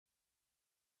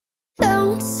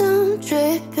lonesome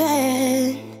dripping,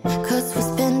 'cause we're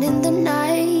spending the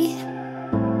night.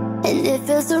 And it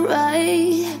feels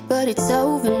alright, but it's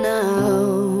over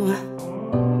now.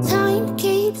 Time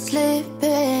keeps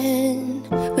slipping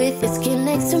with your skin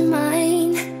next to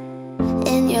mine,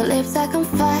 and your lips I can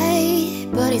fight,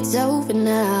 but it's over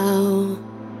now.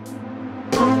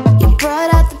 You brought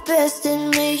out the best in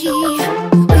me.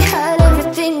 We had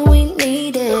everything we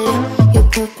needed. You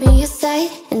put me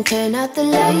aside and turn out the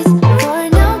lights for